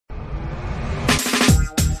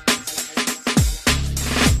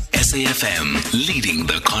SAFM, leading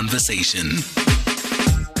the conversation.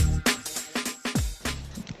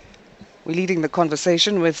 We're leading the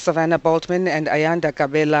conversation with Savannah Boltman and Ayanda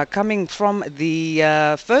Gabela, coming from the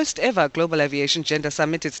first ever Global Aviation Gender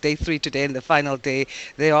Summit. It's day 3 today and the final day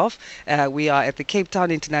thereof. We are at the Cape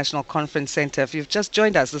Town International Conference Center. If you've just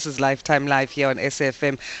joined us, this is Lifetime Live here on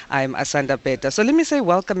SAFM. I'm Asanda Beta. So let me say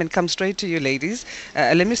welcome and come straight to you, ladies.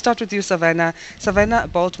 Let me start with you, Savannah. Savannah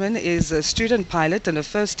Boltman is a student pilot and a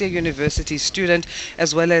first-year university student,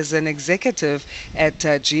 as well as an executive at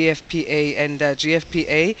GFPA. And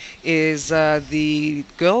GFPA is the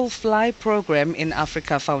Girl Fly Program in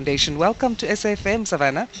Africa Foundation. Welcome to SAFM,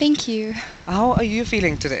 Savannah. Thank you. How are you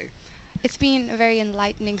feeling today? It's been a very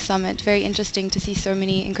enlightening summit, very interesting to see so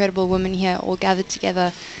many incredible women here all gathered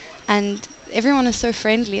together. And everyone is so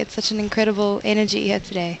friendly. It's such an incredible energy here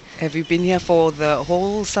today. Have you been here for the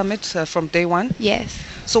whole summit from day one? Yes.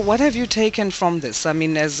 So what have you taken from this? I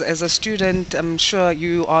mean, as a student, I'm sure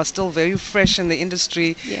you are still very fresh in the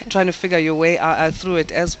industry, trying to figure your way through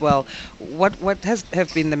it as well. What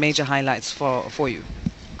have been the major highlights for you?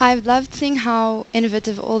 I've loved seeing how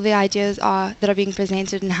innovative all the ideas are that are being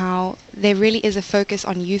presented and how there really is a focus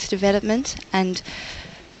on youth development. And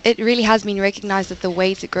it really has been recognized that the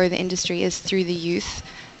way to grow the industry is through the youth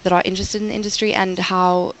that are interested in the industry, and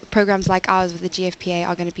how programs like ours with the GFPA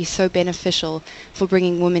are going to be so beneficial for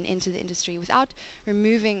bringing women into the industry without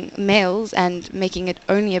removing males and making it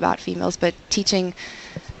only about females, but teaching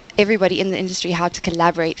everybody in the industry how to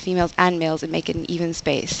collaborate, females and males, and make it an even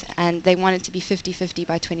space. And they want it to be 50-50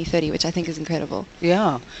 by 2030, which I think is incredible.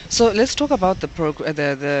 Yeah. So let's talk about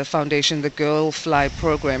the foundation, the Girl Fly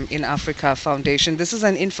Program in Africa Foundation. This is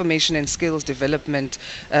an information and skills development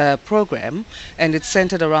program, and it's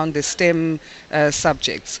centered around the STEM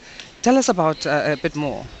subjects. Tell us about a bit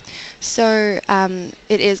more. So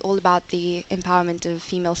it is all about the empowerment of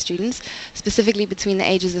female students, specifically between the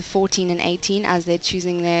ages of 14 and 18 as they're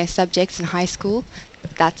choosing their subjects in high school.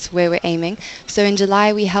 That's where we're aiming. So in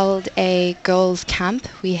July we held a girls' camp.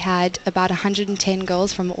 We had about 110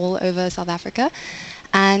 girls from all over South Africa.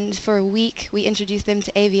 And for a week, we introduced them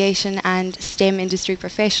to aviation and STEM industry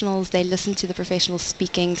professionals. They listened to the professionals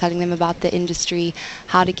speaking, telling them about the industry,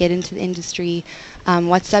 how to get into the industry,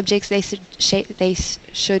 what subjects they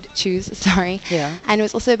should choose. Sorry. Yeah. And it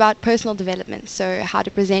was also about personal development. So how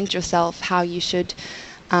to present yourself, how you should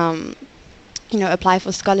apply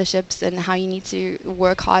for scholarships, and how you need to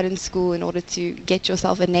work hard in school in order to get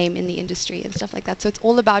yourself a name in the industry and stuff like that. So it's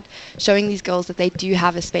all about showing these girls that they do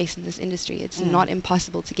have a space in this industry. It's not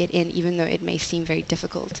impossible to get in, even though it may seem very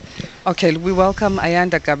difficult. Okay, we welcome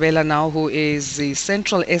Ayanda Gabela now, who is the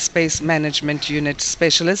Central Airspace Management Unit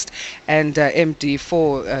Specialist and MD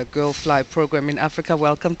for Girl Fly Program in Africa.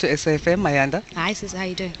 Welcome to SAFM, Ayanda. Hi, sis, how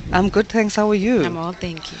you doing? I'm good, thanks. How are you? I'm well,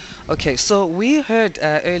 thank you. Okay, so we heard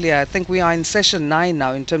earlier, I think we are in session 9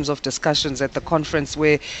 now in terms of discussions at the conference,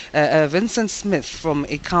 where Vincent Smith from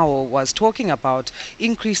ICAO was talking about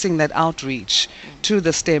increasing that outreach to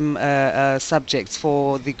the STEM subjects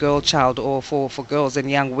for the girl child, or for girls and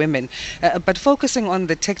young women, but focusing on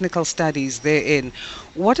the technical studies therein.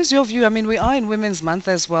 What is your view? I mean, we are in Women's Month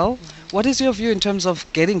as well. What is your view in terms of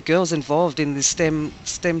getting girls involved in the STEM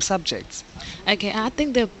subjects? Okay, I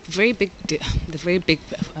think the very big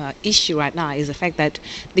issue right now is the fact that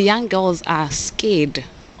the young girls are scared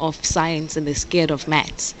of science and they're scared of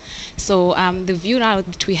maths. So the view now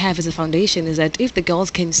that we have as a foundation is that if the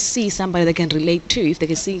girls can see somebody they can relate to, if they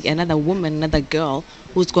can see another woman, another girl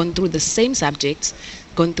who's gone through the same subjects,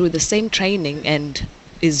 gone through the same training, and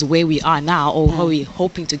is where we are now, or where we're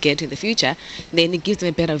hoping to get in the future, then it gives them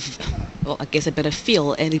a better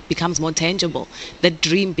feel, and it becomes more tangible. The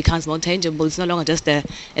dream becomes more tangible. It's no longer just a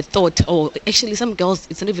thought, or actually some girls,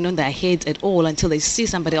 it's not even on their heads at all until they see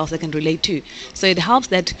somebody else they can relate to. So it helps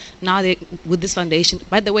that now with this foundation.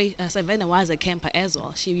 By the way, Savannah was a camper as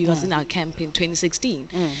well. She was in our camp in 2016,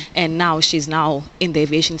 and now she's now in the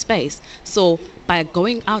aviation space. So by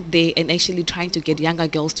going out there and actually trying to get younger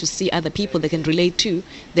girls to see other people they can relate to,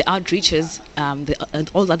 the outreaches,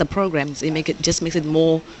 and all the other programs, just makes it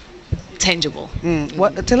more tangible.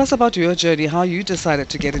 Tell us about your journey, how you decided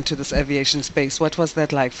to get into this aviation space. What was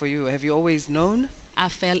that like for you? Have you always known? I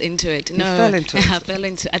fell into it. You fell into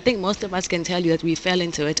it? I think most of us can tell you that we fell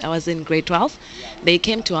into it. I was in grade 12. They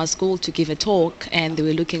came to our school to give a talk, and they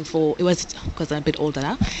were looking for, it was because I'm a bit older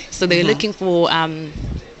now, so they were looking for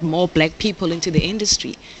more black people into the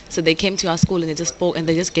industry. So they came to our school and they just spoke and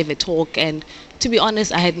they just gave a talk. And to be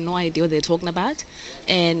honest, I had no idea what they were talking about.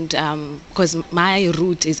 And because my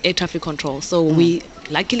route is air traffic control, so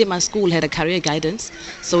luckily my school had a career guidance.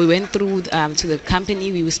 So we went through to the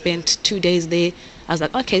company. We spent 2 days there. I was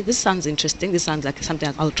like, okay, this sounds interesting. This sounds like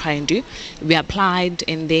something I'll try and do. We applied,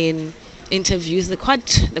 and then interviews, they're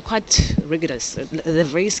quite rigorous. They're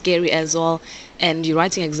very scary as well. And you're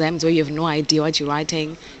writing exams where you have no idea what you're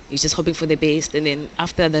writing. You're just hoping for the best. And then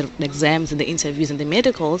after the exams and the interviews and the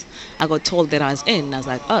medicals, I got told that I was in. I was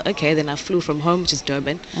like, oh, okay. Then I flew from home, which is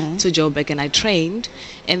Durban, to Joburg, and I trained.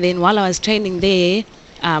 And then while I was training there,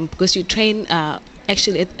 because you train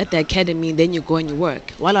actually at the academy, then you go and you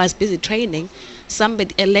work. While I was busy training,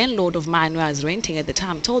 a landlord of mine who I was renting at the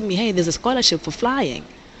time told me, hey, there's a scholarship for flying.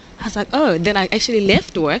 I was like, oh, then I actually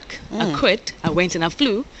left work. I quit. I went and I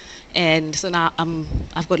flew. And so now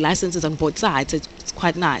I've got licenses on both sides. It's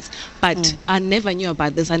quite nice. But I never knew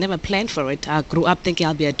about this. I never planned for it. I grew up thinking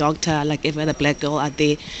I'll be a doctor like every other black girl out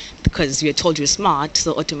there, because you're told you're smart,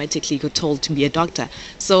 so automatically you're told to be a doctor.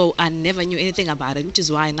 So I never knew anything about it, which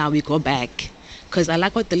is why now we go back. Because I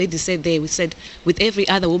like what the lady said there. We said, with every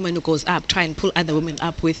other woman who goes up, try and pull other women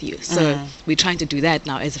up with you. So we're trying to do that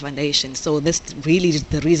now as a foundation. So that's really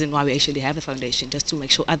the reason why we actually have a foundation, just to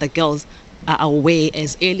make sure other girls are aware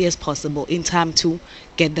as early as possible in time to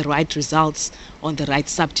get the right results on the right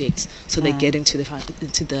subjects, so they get into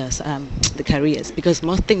the careers. Because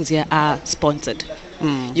most things here are sponsored.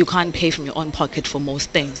 You can't pay from your own pocket for most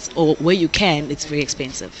things, or where you can, it's very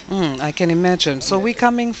expensive. I can imagine. So we're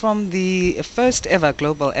coming from the first ever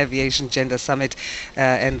Global Aviation Gender Summit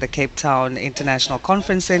and the Cape Town International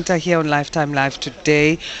Conference Center here on Lifetime Live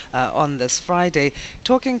today on this Friday,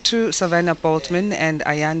 talking to Savannah Boltman and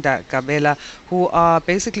Ayanda Gabela, who are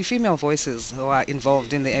basically female voices who are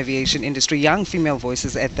involved in the aviation industry, young female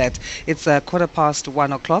voices at that. It's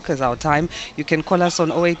 1:15 as our time. You can call us on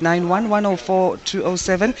 0891 104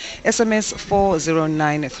 207, SMS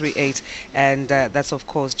 40938, and that's of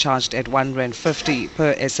course charged at R1.50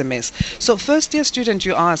 per SMS. So first year student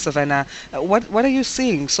you are, Savannah, what are you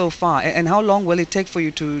seeing so far, and how long will it take for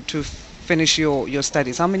you to finish your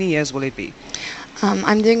studies? How many years will it be?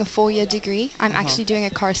 I'm doing a 4-year degree. I'm actually doing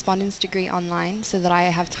a correspondence degree online so that I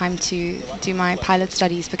have time to do my pilot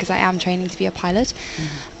studies, because I am training to be a pilot.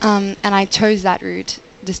 And I chose that route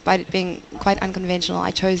despite it being quite unconventional.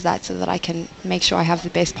 I chose that so that I can make sure I have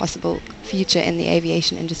the best possible future in the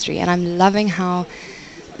aviation industry. And I'm loving how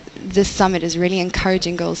this summit is really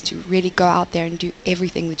encouraging girls to really go out there and do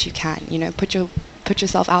everything that you can. You know, put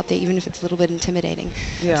yourself out there, even if it's a little bit intimidating.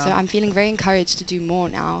 Yeah. So I'm feeling very encouraged to do more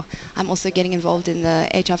now. I'm also getting involved in the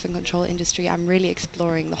air traffic control industry. I'm really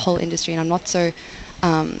exploring the whole industry, and I'm not so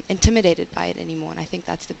intimidated by it anymore. And I think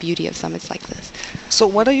that's the beauty of summits like this. So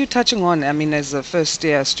what are you touching on, I mean, as a first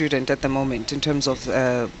year student at the moment, in terms of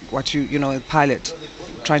what a pilot,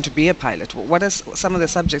 trying to be a pilot? What are some of the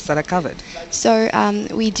subjects that are covered? So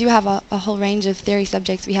we do have a whole range of theory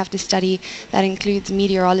subjects we have to study. That includes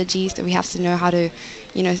meteorology, so we have to know how to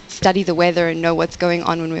study the weather and know what's going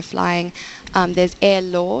on when we're flying. There's air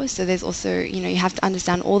law, so there's also, you have to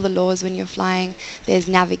understand all the laws when you're flying. There's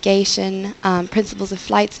navigation, principles of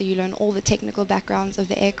flight, so you learn all the technical backgrounds of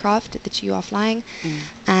the aircraft that you are flying.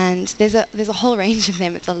 And there's a whole range of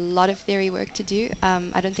them. It's a lot of theory work to do.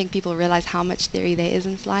 I don't think people realize how much theory there is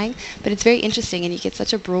in flying, but it's very interesting, and you get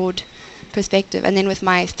such a broad perspective. And then with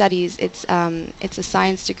my studies, it's a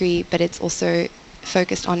science degree, but it's also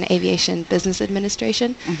focused on aviation business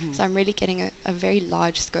administration. So I'm really getting a very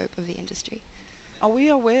large scope of the industry. Are we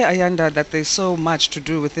aware, Ayanda, that there's so much to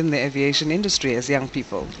do within the aviation industry as young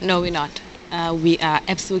people? No, we're not. We are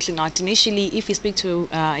absolutely not. Initially, if you speak to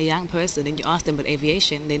a young person and you ask them about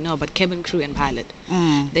aviation, they know about cabin crew and pilot.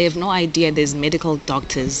 They have no idea there's medical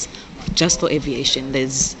doctors just for aviation.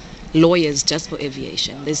 There's lawyers just for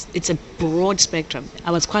aviation. It's a broad spectrum.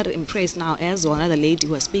 I was quite impressed now as well. Another lady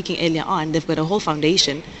who was speaking earlier on, they've got a whole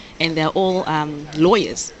foundation, and they're all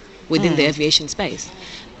lawyers within the aviation space.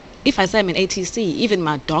 If I say I'm an ATC, even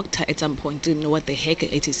my doctor at some point didn't know what the heck an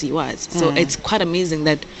ATC was. So it's quite amazing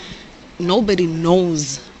that nobody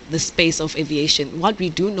knows the space of aviation. What we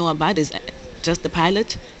do know about is just the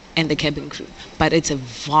pilot and the cabin crew, but it's a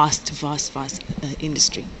vast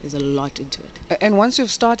industry. There's a lot into it. And once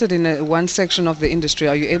you've started in one section of the industry,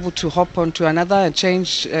 are you able to hop onto another and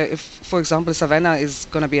change? If, for example, Savannah is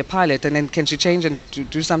going to be a pilot, and then can she change and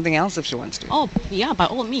do something else if she wants to? Oh, yeah, by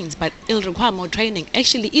all means, but it'll require more training.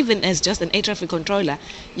 Actually, even as just an air traffic controller,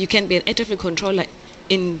 you can be an air traffic controller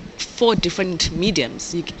in 4 different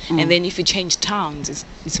mediums, and then if you change towns,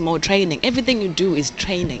 it's more training. Everything you do is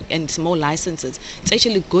training, and it's more licenses. It's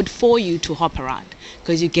actually good for you to hop around,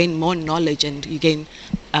 because you gain more knowledge and you gain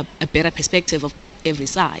a better perspective of every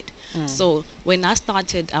side. So when I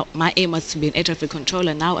started, my aim was to be an air traffic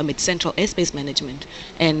controller. Now I'm at central airspace management,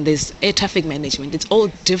 and there's air traffic management. It's all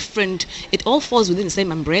different. It all falls within the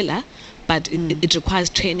same umbrella, but it requires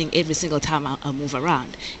training every single time I move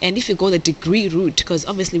around. And if you go the degree route, because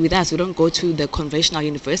obviously with us we don't go to the conventional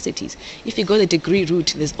universities. If you go the degree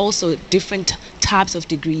route, there's also different types of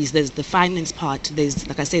degrees. There's the finance part, there's,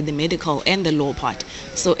 like I said, the medical and the law part.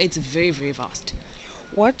 So it's very, very vast.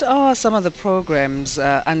 What are some of the programs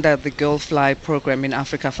under the Girl Fly program in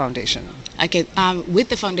Africa Foundation? Okay, with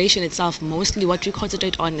the foundation itself, mostly what we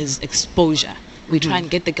concentrate on is exposure. We try and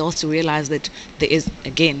get the girls to realize that there's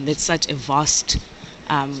such a vast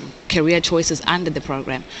career choices under the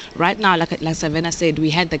program. Right now, like Savannah said, we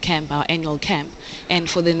had the camp, our annual camp, and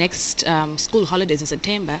for the next school holidays in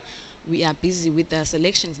September, we are busy with the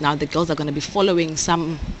selections now. The girls are going to be following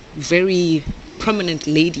some very prominent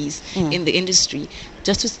ladies in the industry,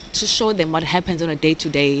 just to show them what happens on a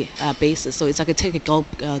day-to-day basis. So it's like a take a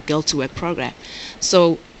girl to work program.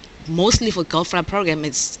 So mostly for Girl Fly program,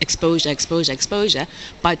 it's exposure,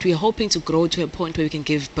 but we're hoping to grow to a point where we can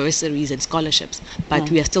give bursaries and scholarships, but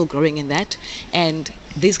we are still growing in that. And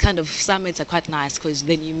these kind of summits are quite nice, because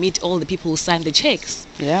then you meet all the people who signed the checks.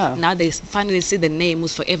 Yeah. Now they finally see the name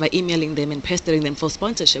who's forever emailing them and pestering them for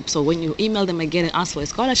sponsorship. So when you email them again and ask for a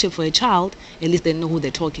scholarship for a child, at least they know who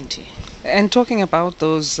they're talking to. And talking about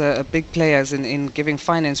those big players in giving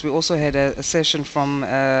finance, we also had a session from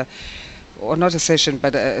or not a session,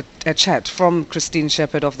 but a chat from Christine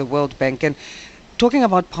Shepherd of the World Bank, and talking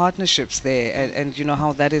about partnerships there, and you know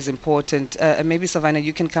how that is important. Maybe Savannah,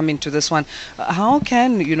 you can come into this one. How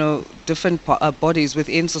can different bodies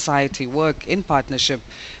within society work in partnership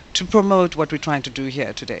to promote what we're trying to do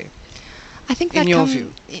here today? I think in your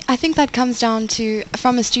view, I think that comes down to,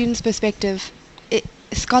 from a student's perspective,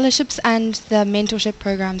 scholarships and the mentorship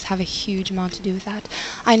programs have a huge amount to do with that.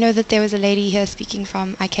 I know that there was a lady here speaking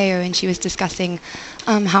from ICAO, and she was discussing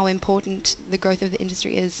how important the growth of the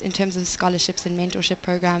industry is in terms of scholarships and mentorship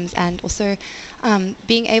programs, and also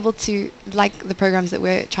being able to, like the programs that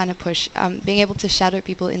we're trying to push, being able to shadow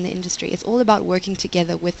people in the industry. It's all about working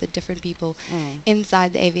together with the different people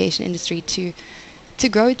inside the aviation industry to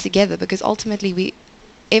grow together, because ultimately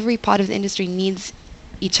every part of the industry needs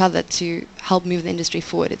each other to help move the industry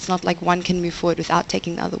forward. It's not like one can move forward without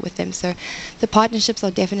taking the other with them. So the partnerships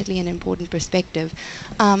are definitely an important perspective.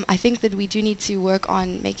 I think that we do need to work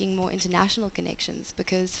on making more international connections,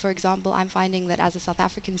 because, for example, I'm finding that as a South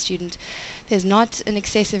African student, there's not an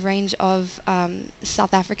excessive range of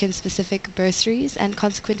South African specific bursaries, and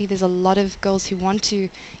consequently there's a lot of girls who want to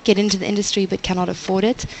get into the industry but cannot afford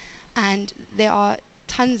it. And there are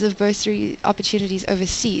tons of bursary opportunities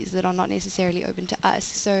overseas that are not necessarily open to us.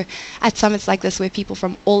 So at summits like this, where people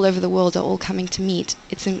from all over the world are all coming to meet,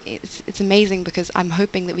 it's amazing, because I'm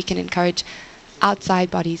hoping that we can encourage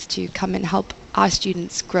outside bodies to come and help our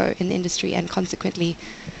students grow in the industry, and consequently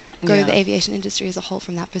grow the aviation industry as a whole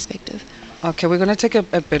from that perspective. Okay, we're going to take a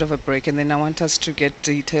bit of a break, and then I want us to get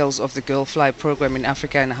details of the Girl Fly program in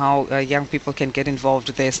Africa and how young people can get involved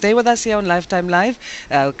there. Stay with us here on Lifetime Live,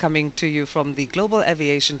 coming to you from the Global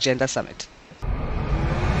Aviation Gender Summit.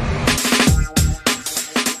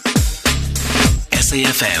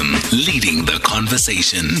 SAFM, leading the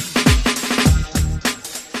conversation.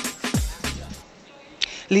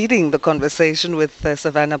 Leading the conversation with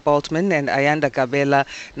Savannah Boltman and Ayanda Gabela,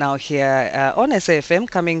 now here on SAFM,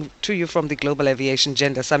 coming to you from the Global Aviation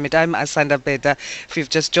Gender Summit. I'm Asanda Beda. If you've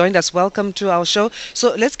just joined us, welcome to our show.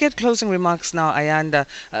 So let's get closing remarks now, Ayanda,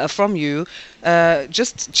 from you.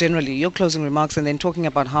 Just generally, your closing remarks, and then talking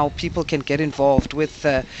about how people can get involved with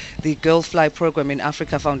the Girl Fly program in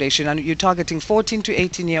Africa Foundation. And you're targeting 14 to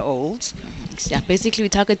 18-year-olds. Yeah, basically we're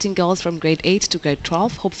targeting girls from grade 8 to grade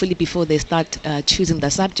 12, hopefully before they start choosing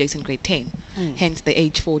the subjects in grade 10, hence the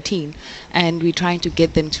age 14. And we're trying to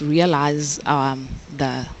get them to realize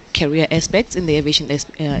the career aspects in the aviation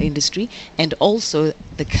industry, and also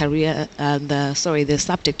the the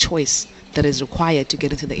subject choice that is required to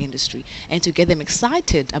get into the industry, and to get them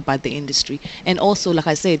excited about the industry, and also, like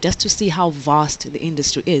I said, just to see how vast the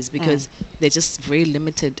industry is, because they're just very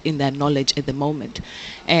limited in their knowledge at the moment.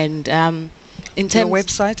 And in terms your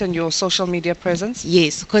website and your social media presence?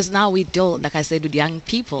 Yes, because now we deal, like I said, with young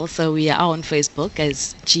people. So we are on Facebook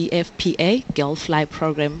as GFPA, Girl Fly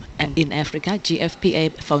Program in Africa,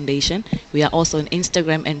 GFPA Foundation. We are also on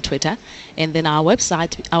Instagram and Twitter. And then our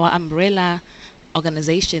website, our umbrella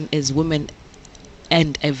organization is Women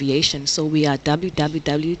and Aviation. So we are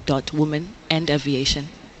www.womenaviation.com.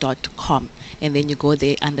 gfpa.com, and then you go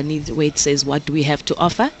there underneath where it says what do we have to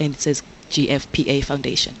offer, and it says GFPA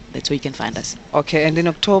Foundation. That's where you can find us. Okay, and in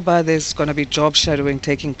October there's going to be job shadowing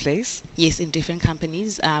taking place? Yes, in different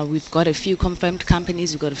companies. We've got a few confirmed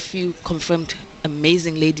companies. We've got a few confirmed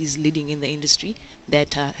amazing ladies leading in the industry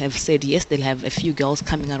that have said yes, they'll have a few girls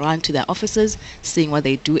coming around to their offices, seeing what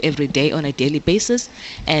they do every day on a daily basis.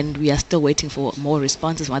 And we are still waiting for more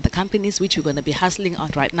responses from other companies, which we're going to be hustling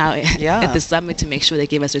out right now at the summit to make sure they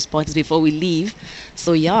give us responses before we leave.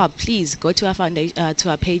 So yeah, please go to our foundation, to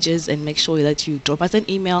our pages, and make sure that you drop us an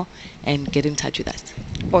email and get in touch with us.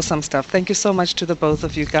 Awesome stuff. Thank you so much to the both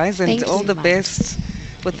of you guys, and Thank all you. the best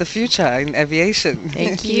with the future in aviation.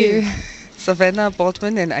 Thank you. Savannah,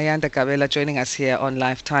 Boltman and Ayanda Gabela joining us here on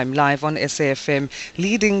Lifetime Live on SAFM,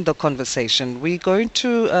 leading the conversation. We're going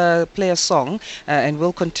to play a song and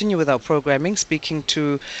we'll continue with our programming, speaking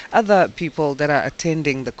to other people that are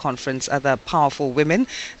attending the conference, other powerful women.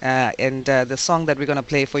 And the song that we're going to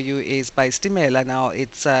play for you is by Stimela. Now,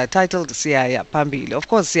 it's titled Siya Pambili. Of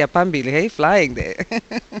course, Siya Pambili, hey, flying there.